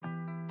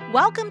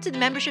Welcome to the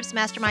Memberships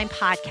Mastermind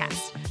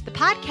podcast, the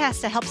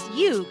podcast that helps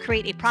you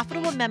create a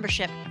profitable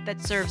membership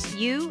that serves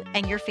you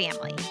and your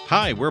family.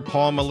 Hi, we're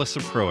Paul and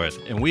Melissa Pruitt,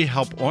 and we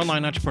help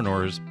online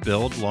entrepreneurs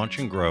build, launch,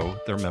 and grow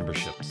their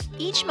memberships.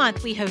 Each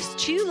month, we host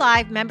 2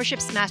 live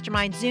Memberships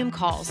Mastermind Zoom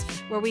calls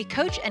where we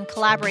coach and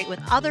collaborate with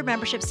other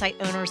membership site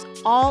owners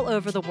all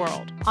over the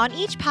world. On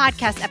each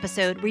podcast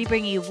episode, we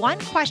bring you one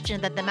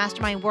question that the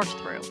mastermind worked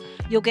through.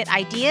 You'll get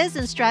ideas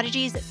and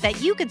strategies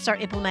that you can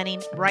start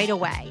implementing right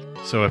away.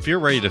 So if you're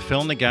ready to fill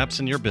in the gaps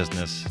in your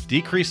business,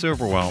 decrease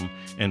overwhelm,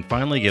 and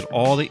finally get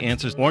all the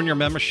answers on your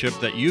membership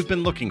that you've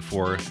been looking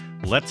for,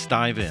 let's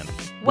dive in.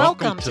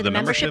 Welcome to the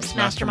Memberships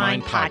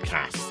Mastermind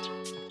podcast.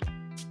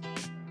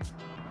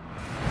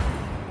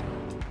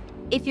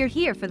 If you're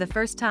here for the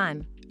first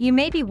time, you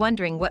may be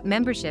wondering what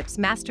Memberships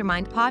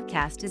Mastermind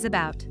podcast is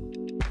about.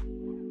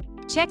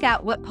 Check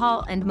out what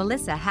Paul and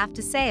Melissa have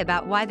to say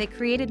about why they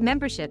created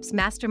Memberships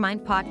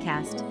Mastermind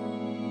podcast.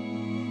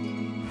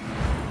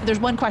 There's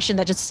one question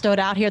that just stood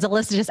out here.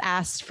 Alyssa just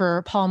asked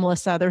for Paul and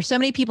Melissa. There's so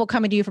many people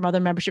coming to you from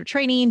other membership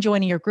training,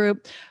 joining your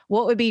group.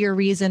 What would be your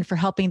reason for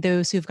helping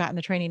those who've gotten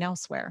the training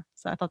elsewhere?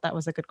 So I thought that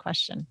was a good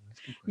question.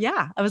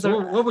 Yeah.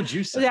 What would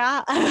you say?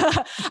 Yeah.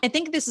 I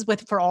think this is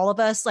for all of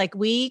us. Like,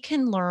 we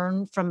can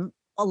learn from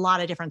a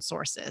lot of different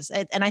sources.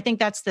 And I think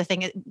that's the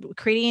thing.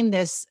 Creating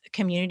this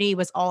community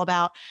was all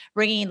about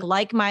bringing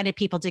like-minded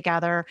people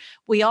together.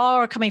 We all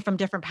are coming from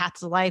different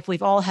paths of life.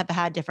 We've all have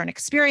had different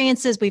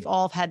experiences. We've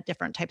all had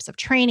different types of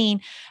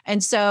training.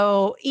 And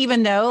so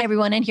even though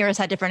everyone in here has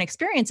had different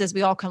experiences,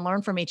 we all can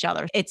learn from each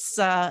other. It's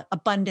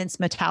abundance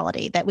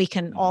mentality that we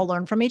can all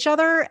learn from each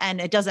other. And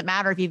it doesn't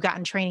matter if you've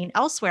gotten training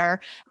elsewhere,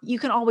 you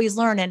can always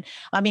learn. And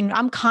I mean,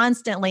 I'm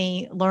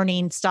constantly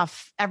learning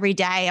stuff every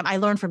day. I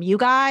learn from you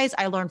guys.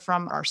 I learn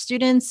from our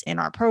students in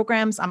our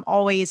programs. I'm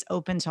always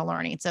open to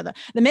learning. So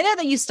the minute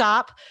that you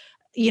stop,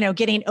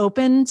 getting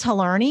open to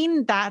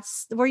learning,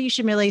 that's where you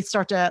should really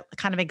start to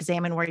kind of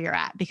examine where you're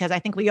at, because I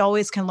think we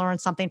always can learn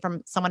something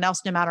from someone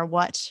else, no matter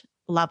what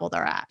level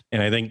they're at.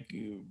 And I think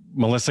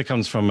Melissa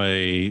comes from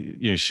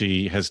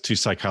she has 2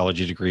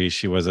 psychology degrees.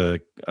 She was a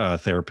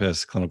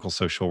therapist, clinical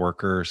social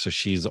worker. So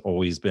she's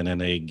always been in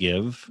a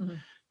give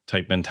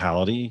type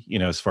mentality,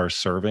 as far as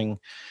serving.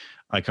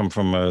 I come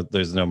from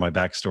there's my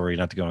backstory,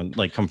 not to go on,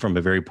 come from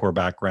a very poor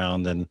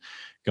background, and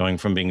going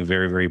from being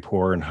very, very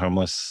poor and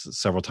homeless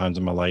several times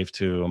in my life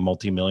to a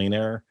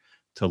multimillionaire,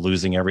 to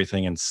losing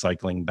everything and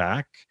cycling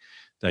back,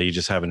 that you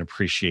just have an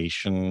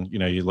appreciation.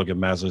 You look at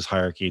Maslow's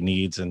hierarchy of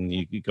needs and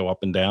you go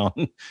up and down,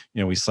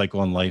 we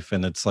cycle in life.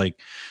 And it's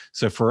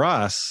so for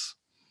us,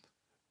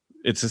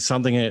 it's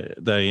something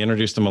that I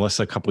introduced to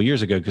Melissa a couple of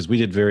years ago, because we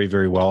did very,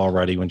 very well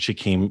already when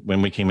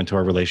we came into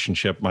our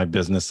relationship. My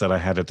business that I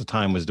had at the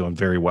time was doing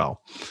very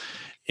well.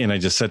 And I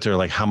just said to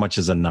her, how much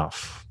is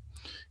enough?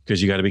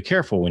 Because you got to be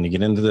careful when you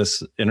get into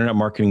this internet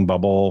marketing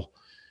bubble.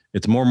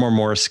 It's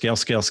more,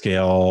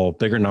 scale,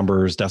 bigger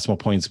numbers, decimal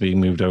points being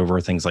moved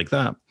over, things like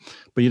that.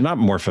 But you're not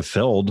more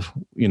fulfilled.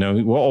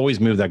 We'll always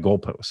move that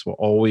goalpost. We'll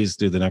always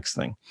do the next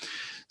thing.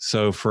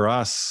 So for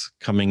us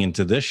coming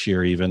into this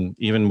year,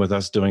 even with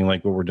us doing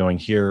what we're doing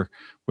here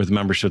with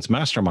Memberships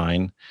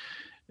Mastermind,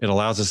 it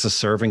allows us to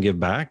serve and give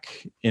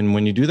back. And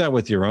when you do that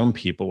with your own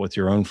people, with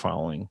your own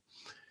following,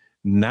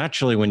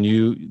 naturally, when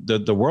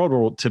the world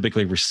will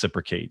typically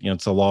reciprocate.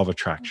 It's a law of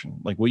attraction.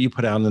 What you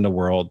put out in the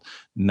world,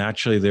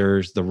 naturally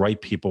there's the right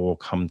people will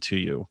come to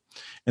you,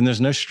 and there's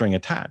no string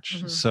attached.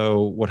 Mm-hmm.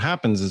 So what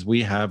happens is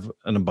we have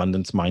an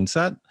abundance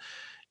mindset,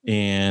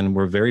 and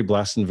we're very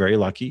blessed and very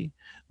lucky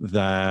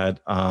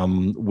that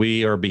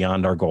we are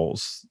beyond our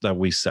goals that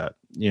we set.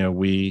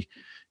 We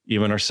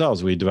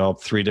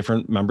developed 3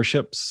 different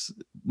memberships.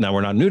 Now,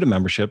 we're not new to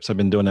memberships. I've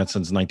been doing that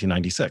since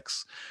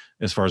 1996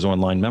 as far as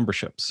online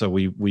memberships. So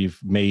we've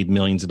made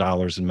millions of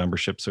dollars in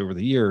memberships over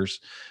the years,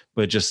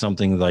 but just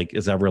something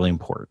is that really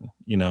important?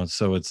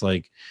 So it's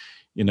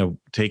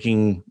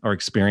taking our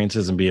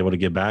experiences and be able to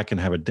give back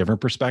and have a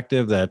different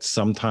perspective that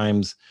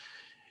sometimes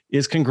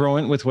is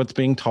congruent with what's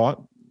being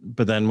taught.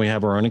 But then we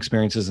have our own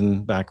experiences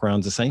and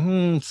backgrounds to say,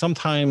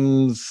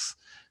 sometimes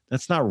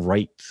that's not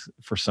right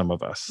for some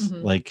of us.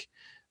 Mm-hmm.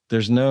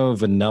 There's no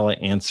vanilla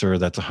answer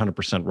that's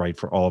 100% right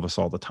for all of us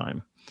all the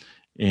time.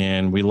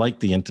 And we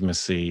like the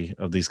intimacy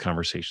of these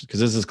conversations,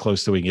 because this is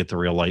close to we get the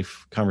real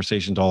life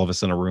conversations, all of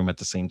us in a room at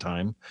the same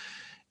time.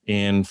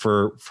 And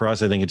for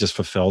us, I think it just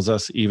fulfills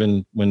us,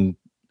 even when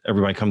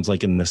everybody comes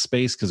in this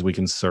space, because we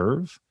can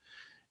serve.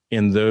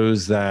 And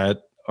those that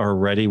are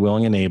ready,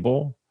 willing, and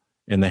able,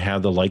 and they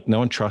have the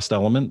know, and trust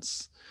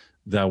elements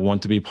that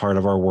want to be part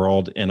of our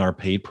world in our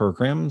paid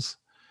programs,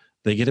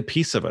 they get a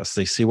piece of us.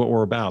 They see what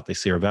we're about. They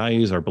see our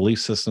values, our belief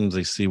systems.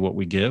 They see what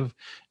we give.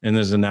 And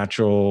there's a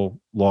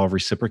natural law of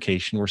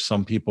reciprocation where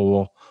some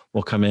people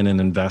will come in and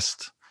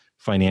invest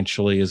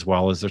financially as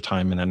well as their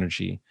time and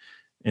energy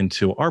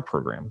into our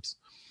programs.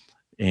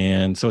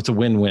 And so it's a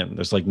win-win.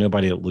 There's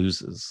nobody that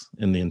loses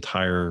in the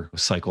entire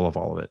cycle of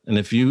all of it. And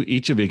if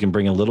each of you can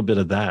bring a little bit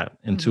of that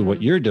into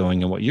what you're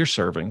doing and what you're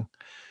serving,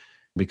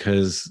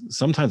 because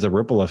sometimes the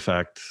ripple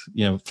effect,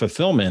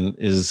 fulfillment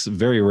is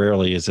very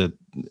rarely is it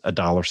a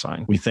dollar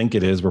sign. We think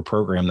it is, we're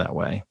programmed that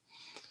way.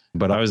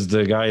 But I was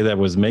the guy that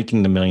was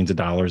making the millions of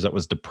dollars that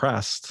was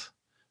depressed,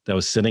 that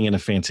was sitting in a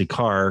fancy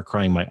car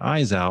crying my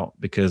eyes out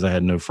because I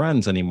had no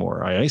friends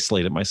anymore. I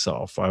isolated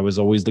myself. I was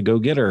always the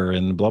go-getter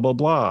and blah, blah,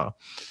 blah.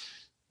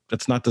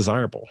 That's not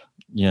desirable.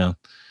 Yeah.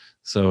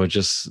 So it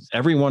just,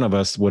 every one of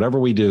us, whatever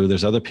we do,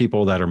 there's other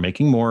people that are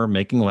making more,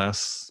 making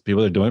less,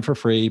 people that are doing it for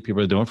free, people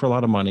that are doing it for a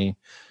lot of money.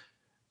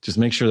 Just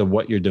make sure that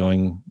what you're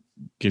doing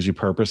gives you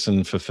purpose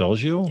and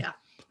fulfills you. Yeah,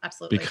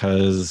 absolutely.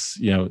 Because,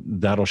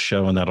 that'll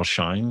show and that'll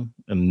shine.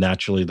 And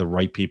naturally the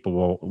right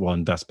people will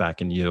invest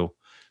back in you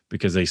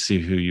because they see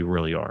who you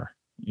really are.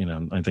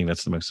 I think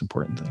that's the most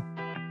important thing.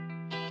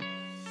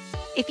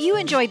 If you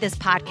enjoyed this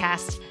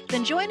podcast,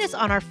 then join us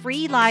on our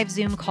free live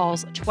Zoom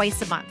calls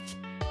twice a month.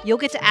 You'll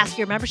get to ask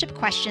your membership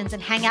questions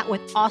and hang out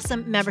with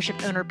awesome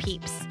membership owner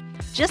peeps.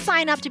 Just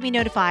sign up to be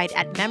notified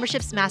at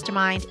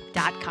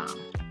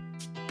membershipsmastermind.com.